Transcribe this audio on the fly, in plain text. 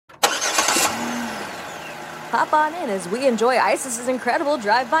Hop on in as we enjoy ISIS's incredible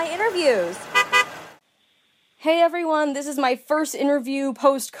drive-by interviews. Hey everyone, this is my first interview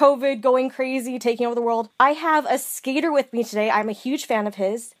post-COVID, going crazy, taking over the world. I have a skater with me today. I'm a huge fan of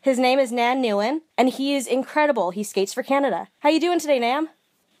his. His name is Nan Nguyen, and he is incredible. He skates for Canada. How you doing today, Nam?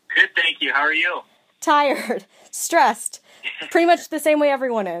 Good, thank you. How are you? Tired. Stressed. Pretty much the same way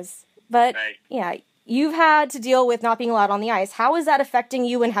everyone is. But, Right. yeah, you've had to deal with not being allowed on the ice. How is that affecting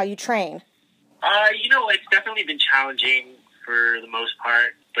you and how you train? It's definitely been challenging for the most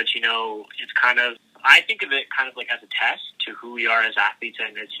part, but, it's kind of, I think of it kind of like as a test to who we are as athletes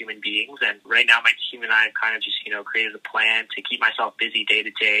and as human beings. And right now my team and I have kind of just, created a plan to keep myself busy day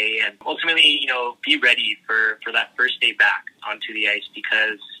to day and ultimately, be ready for that first day back onto the ice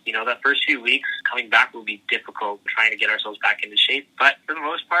because, that first few weeks coming back will be difficult trying to get ourselves back into shape. But for the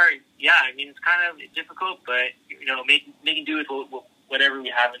most part, yeah, it's kind of difficult, but, making do with whatever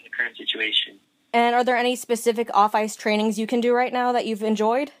we have in the current situation. And are there any specific off-ice trainings you can do right now that you've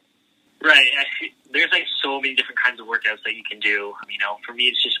enjoyed? Right. There's so many different kinds of workouts that you can do. For me,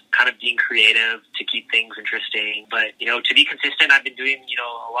 it's just kind of being creative to keep things interesting. But, to be consistent, I've been doing,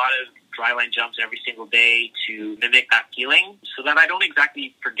 a lot of dry line jumps every single day to mimic that feeling so that I don't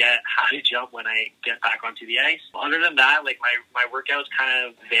exactly forget how to jump when I get back onto the ice. Other than that, my workouts kind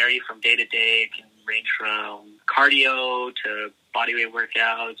of vary from day to day. It can range from cardio to bodyweight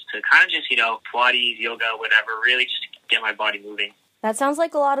workouts to kind of just, Pilates, yoga, whatever, really just to get my body moving. That sounds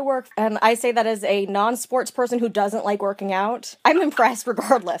like a lot of work, and I say that as a non-sports person who doesn't like working out. I'm impressed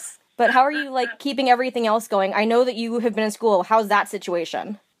regardless. But how are you, keeping everything else going? I know that you have been in school. How's that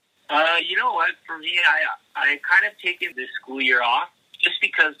situation? You know what? For me, I kind of taken this school year off just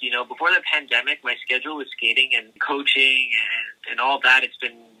because, before the pandemic, my schedule with skating and coaching and all that, it's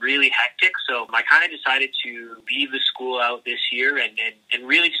been really hectic. So I kind of decided to leave the school out this year and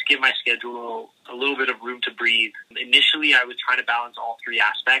really just give my schedule a little bit of room to breathe. Initially, I was trying to balance all three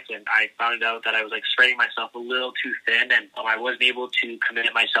aspects, and I found out that I was spreading myself a little too thin, and I wasn't able to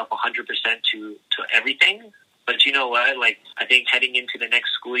commit myself 100% to everything. But you know what? I think heading into the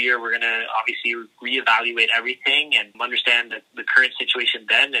next school year, we're going to obviously reevaluate everything and understand the current situation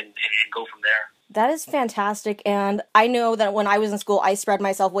then and go from there. That is fantastic, and I know that when I was in school, I spread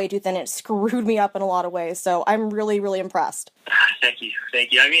myself way too thin. It screwed me up in a lot of ways, so I'm really, really impressed. Thank you.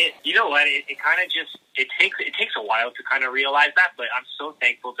 You know what? It kind of just, it takes a while to kind of realize that, but I'm so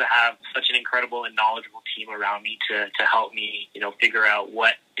thankful to have such an incredible and knowledgeable team around me to help me, figure out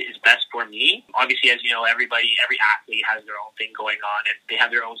what is best for me. Obviously, as you know, every athlete has their own thing going on, and they have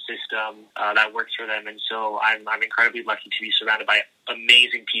their own system that works for them, and so I'm incredibly lucky to be surrounded by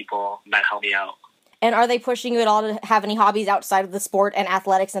amazing people that help me out. And are they pushing you at all to have any hobbies outside of the sport and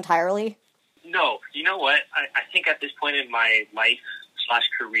athletics entirely? No. You know what? I think at this point in my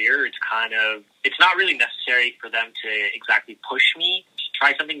life/career, it's not really necessary for them to exactly push me to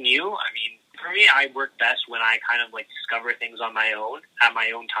try something new. For me, I work best when I kind of discover things on my own, at my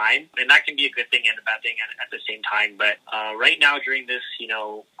own time. And that can be a good thing and a bad thing at the same time. But right now during this,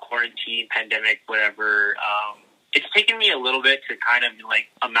 quarantine, pandemic, whatever, it's taken me a little bit to kind of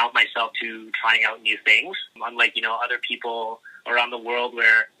amount myself to trying out new things. Unlike, other people around the world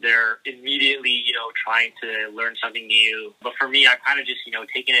where they're immediately, trying to learn something new. But for me, I've kind of just,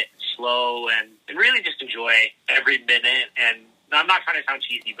 taken it slow and really just enjoy every minute. And I'm not trying to sound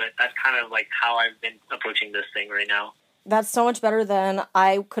cheesy, but that's kind of how I've been approaching this thing right now. That's so much better than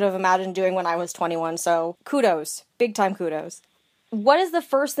I could have imagined doing when I was 21, so kudos. Big time kudos. What is the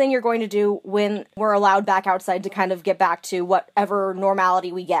first thing you're going to do when we're allowed back outside to kind of get back to whatever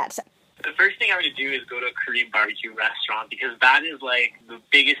normality we get? The first thing I'm going to do is go to a Korean barbecue restaurant because that is the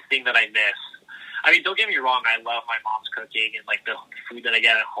biggest thing that I miss. Don't get me wrong, I love my mom's cooking and the food that I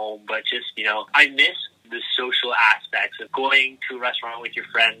get at home, but just, I miss the social aspects of going to a restaurant with your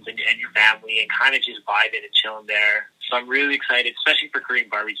friends and your family and kind of just vibing and chilling there. So I'm really excited, especially for Korean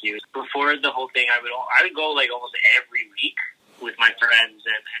barbecue. Before the whole thing, I would go almost every week with my friends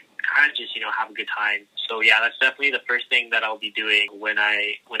and kind of just, have a good time. So yeah, that's definitely the first thing that I'll be doing when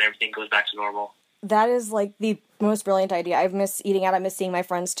everything goes back to normal. That is the most brilliant idea. I miss eating out. I miss seeing my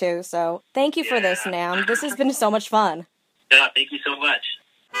friends too. So thank you for this, Nam. This has been so much fun. Yeah, thank you so much.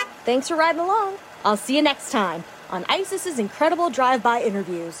 Thanks for riding along. I'll see you next time on ISIS's incredible drive-by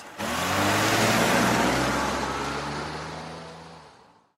interviews.